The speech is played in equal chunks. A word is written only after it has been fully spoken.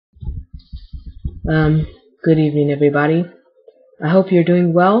Um, Good evening, everybody. I hope you're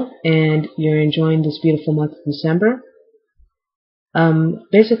doing well and you're enjoying this beautiful month of December.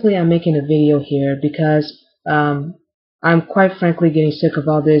 Basically, I'm making a video here because I'm quite frankly getting sick of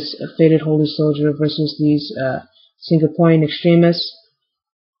all this faded holy soldier versus these Singaporean extremists.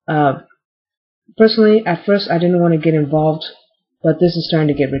 Uh, Personally, at first, I didn't want to get involved, but this is starting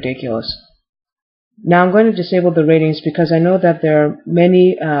to get ridiculous. Now I'm going to disable the ratings because I know that there are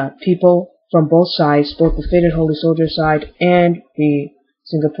many people from both sides, both the faded holy soldier side and the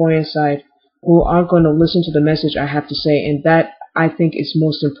Singaporean side, who aren't going to listen to the message I have to say, and that I think is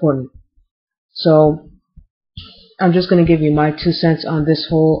most important. So I'm just going to give you my 2 cents on this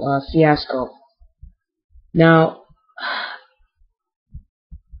whole fiasco. Now,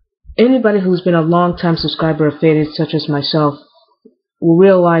 anybody who's been a long-time subscriber of Faded, such as myself, will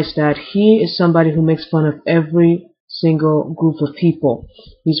realize that he is somebody who makes fun of every single group of people.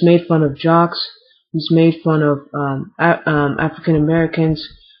 He's made fun of jocks. He's made fun of African Americans.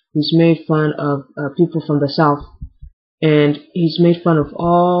 He's made fun of people from the South. And he's made fun of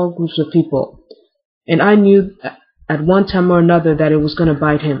all groups of people. And I knew at one time or another that it was going to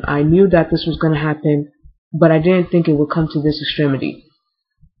bite him. I knew that this was going to happen, but I didn't think it would come to this extremity.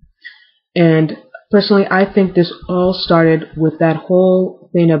 And personally, I think this all started with that whole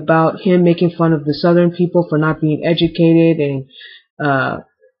thing about him making fun of the Southern people for not being educated, and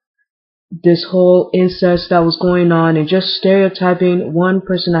this whole incest that was going on, and just stereotyping one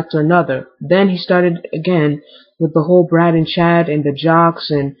person after another. Then he started again with the whole Brad and Chad and the jocks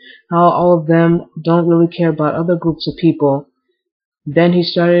and how all of them don't really care about other groups of people. Then he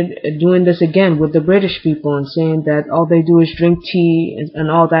started doing this again with the British people and saying that all they do is drink tea and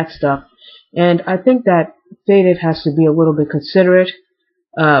all that stuff. And I think that Faded has to be a little bit considerate.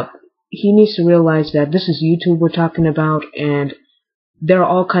 He needs to realize that this is YouTube we're talking about, and there are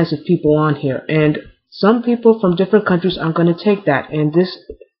all kinds of people on here. And some people from different countries aren't going to take that. And this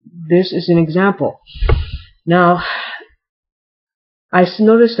is an example. Now, I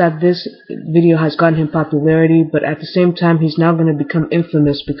noticed that this video has gotten him popularity, but at the same time, he's now going to become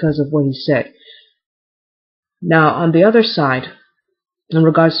infamous because of what he said. Now, on the other side, in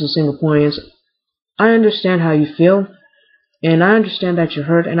regards to Singaporeans, I understand how you feel, and I understand that you're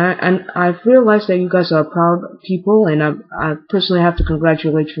hurt, and I've realized that you guys are proud people, and I personally have to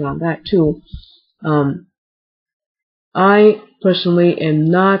congratulate you on that too. I personally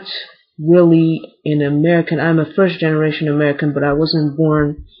am not really an American. I'm a first generation American, but I wasn't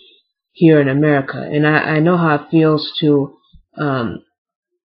born here in America, and I know how it feels to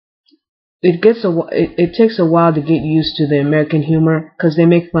it takes a while to get used to the American humor, because they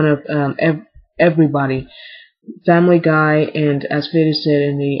make fun of everybody. Family Guy and, as Vader said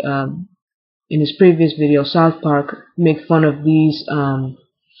in his previous video, South Park make fun of these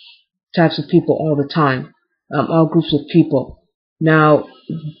types of people all the time, all groups of people. Now,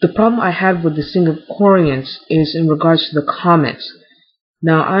 the problem I have with the Singaporeans is in regards to the comments.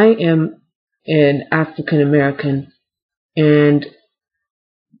 Now, I am an African American, and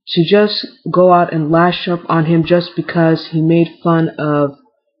to just go out and lash up on him just because he made fun of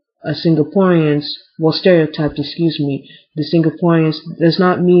Singaporeans, well, stereotyped, excuse me, the Singaporeans, does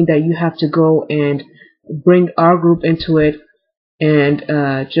not mean that you have to go and bring our group into it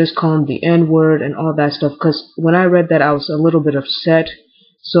and just call them the N-word and all that stuff. Because when I read that, I was a little bit upset.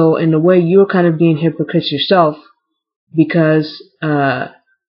 So in a way, you're kind of being hypocrites yourself, because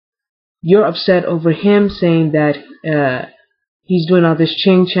you're upset over him saying that he's doing all this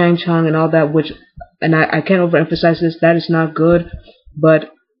ching chang chong and all that, which, and I can't overemphasize this, that is not good,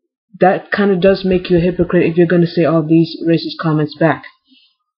 but that kind of does make you a hypocrite if you're going to say all these racist comments back.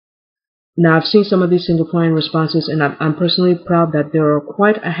 Now, I've seen some of these Singaporean responses, and I'm personally proud that there are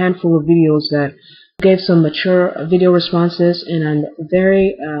quite a handful of videos that gave some mature video responses, and I'm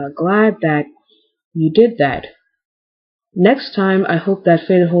very glad that you did that. Next time, I hope that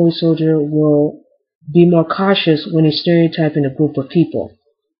Faded Holy Soldier will be more cautious when he's stereotyping a group of people.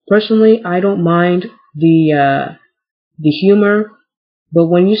 Personally, I don't mind the humor, but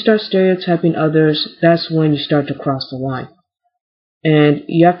when you start stereotyping others, that's when you start to cross the line. And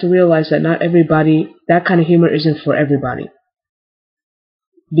you have to realize that not everybody, that kind of humor isn't for everybody.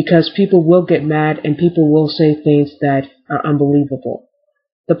 Because people will get mad and people will say things that are unbelievable.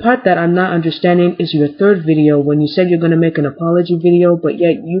 The part that I'm not understanding is your third video, when you said you're going to make an apology video, but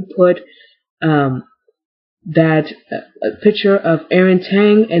yet you put that picture of Aaron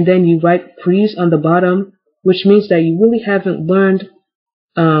Tang, and then you write please on the bottom, which means that you really haven't learned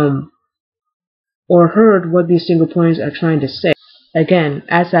or heard what these Singaporeans are trying to say. Again,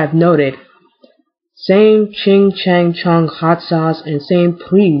 as I've noted, same ching chang chong hot sauce and same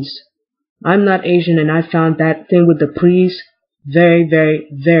please I'm not Asian, and I found that thing with the please very, very,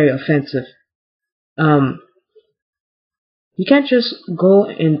 very offensive. You can't just go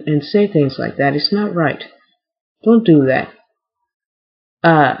and say things like that. It's not right. Don't do that.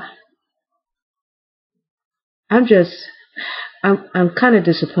 Uh, I'm just, I'm kind of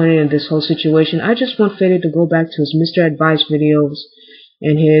disappointed in this whole situation. I just want Faded to go back to his Mr. Advice videos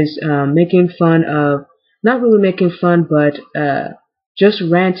and his making fun of, not really making fun, but just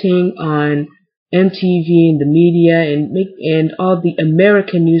ranting on MTV and the media and all the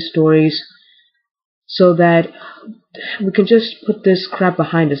American news stories, so that we can just put this crap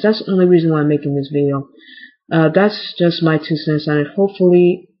behind us. That's the only reason why I'm making this video. That's just my 2 cents on it.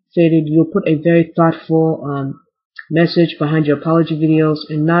 Hopefully, Faded, you'll put a very thoughtful message behind your apology videos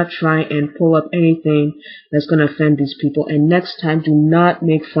and not try and pull up anything that's going to offend these people. And next time, do not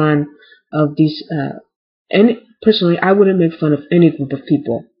make fun of these. Personally, I wouldn't make fun of any group of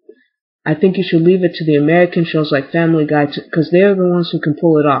people. I think you should leave it to the American shows like Family Guy, because they're the ones who can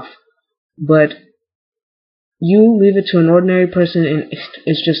pull it off. But you leave it to an ordinary person, and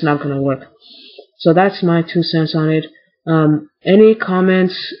it's just not going to work. So that's my 2 cents on it. Any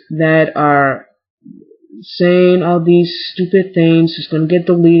comments that are saying all these stupid things is going to get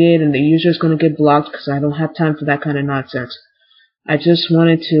deleted and the user is going to get blocked, because I don't have time for that kind of nonsense. I just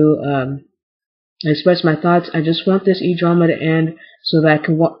wanted to express my thoughts. I just want this e-drama to end so that I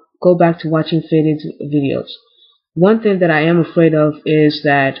can go back to watching Faded's videos. One thing that I am afraid of is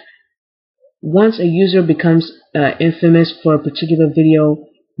that once a user becomes infamous for a particular video,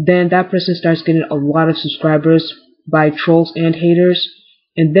 then that person starts getting a lot of subscribers by trolls and haters,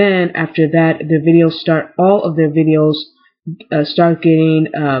 and then after that, all of their videos start getting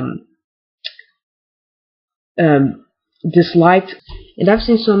disliked. And I've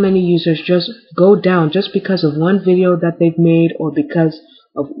seen so many users just go down just because of one video that they've made or because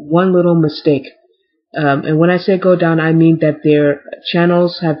of one little mistake. And when I say go down, I mean that their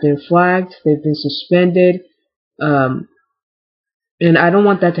channels have been flagged, they've been suspended, and I don't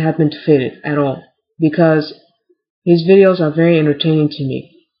want that to happen to Faded at all, because his videos are very entertaining to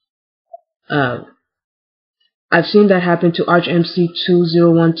me. I've seen that happen to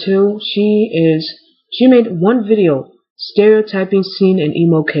ArchMC2012. She made one video stereotyping scene and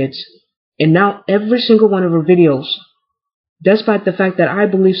emo kids, and now every single one of her videos, despite the fact that I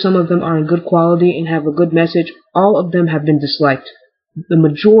believe some of them are in good quality and have a good message, all of them have been disliked. The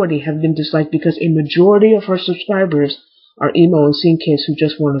majority have been disliked because a majority of her subscribers are emo and scene kids who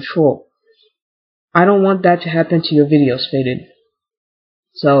just want to troll. I don't want that to happen to your videos, Faded.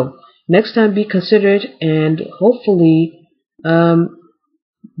 So next time, be considerate, and hopefully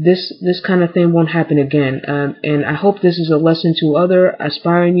this kind of thing won't happen again. And I hope this is a lesson to other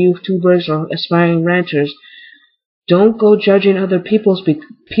aspiring YouTubers or aspiring ranters. Don't go judging other people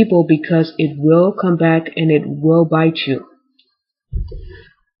because it will come back and it will bite you.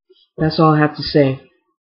 That's all I have to say.